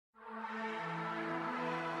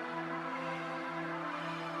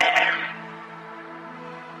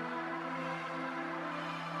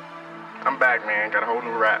back, man. Got a whole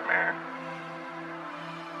new rap, man.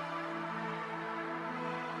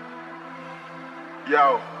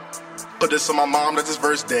 Yo. Put this on my mom, that's his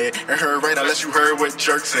verse dead. And heard right unless you heard what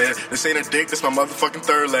Jerk said. This ain't a dick, this my motherfucking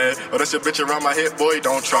third leg. Oh, that's your bitch around my hip, boy,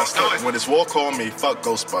 don't trust her. When this war call me, fuck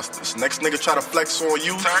Ghostbusters. Next nigga try to flex on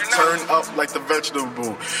you, turn up like the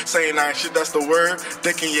vegetable. Saying I ain't shit, that's the word.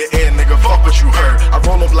 Dick in your ear, nigga, fuck what you heard. I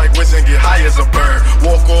roll up like Wiz and get high as a bird.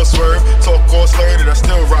 Walk or swerve, talk or slur, I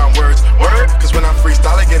still rhyme words. Word? Cause when I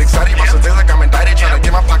freestyle, I get excited. My days like I'm indicted, trying to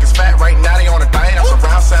get my pockets fat. Right now they on a diet, I'm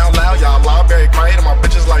surround sound loud. Y'all loud, very quiet, and my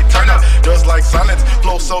bitches like turn up. Just like silence,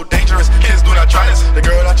 flow so dangerous. Kids do not try this. The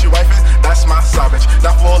girl that you wifing, that's my savage.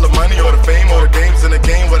 Not for all the money or the fame or the games in the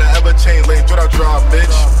game. Would I ever change lanes? What I draw,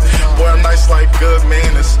 bitch? Boy, I'm nice like good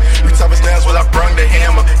manners. You tough as nails, well I brung the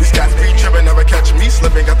hammer. These guys be tripping, never catch me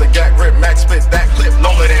slipping. Got the gat grip, max spit that clip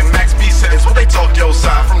longer than Max B sentence. What they talk your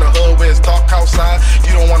side? From the hood where it's dark outside.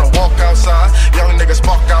 You don't wanna walk outside. Young niggas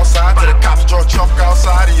spark outside. To the cops draw chalk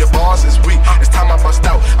outside. And your bars is weak. It's time I bust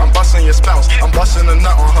out. I'm busting your spouse. I'm busting a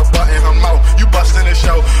nut on her butt and her mouth. You busting the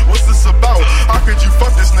show. What's this about? How could you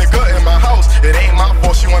fuck this nigga in my house? It ain't my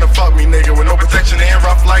fault she wanna fuck me, nigga. With no protection and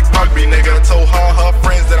rough like rugby, nigga. Told her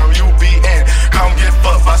friends that I'm UBN. Come get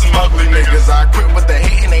fucked by some ugly niggas. I quit with the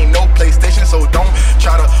hating, ain't no PlayStation, so don't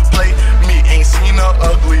try to play me. Ain't seen a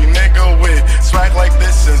ugly nigga with swag like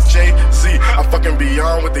this since Jay-Z. I'm fucking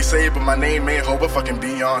beyond what they say, but my name ain't Hova. Fucking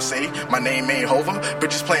Beyonce, my name ain't Hova.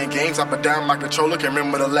 Bitches playing games, I put down my controller. Can't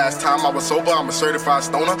remember the last time I was sober. I'm a certified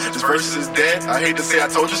stoner. This verse is dead. I hate to say I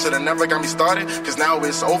told you, should've never got me started. Cause now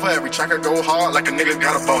it's over. Every track I go hard like a nigga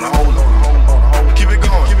got a boner. Hold on. Keep it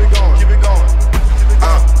going. Keep it going. Keep it going.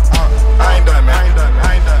 I ain't done, man. I ain't done,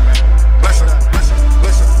 man. Listen.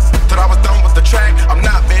 Thought I was done with the track. I'm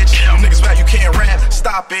not, bitch. You niggas rap, you can't rap.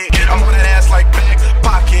 Stop it. I'm on that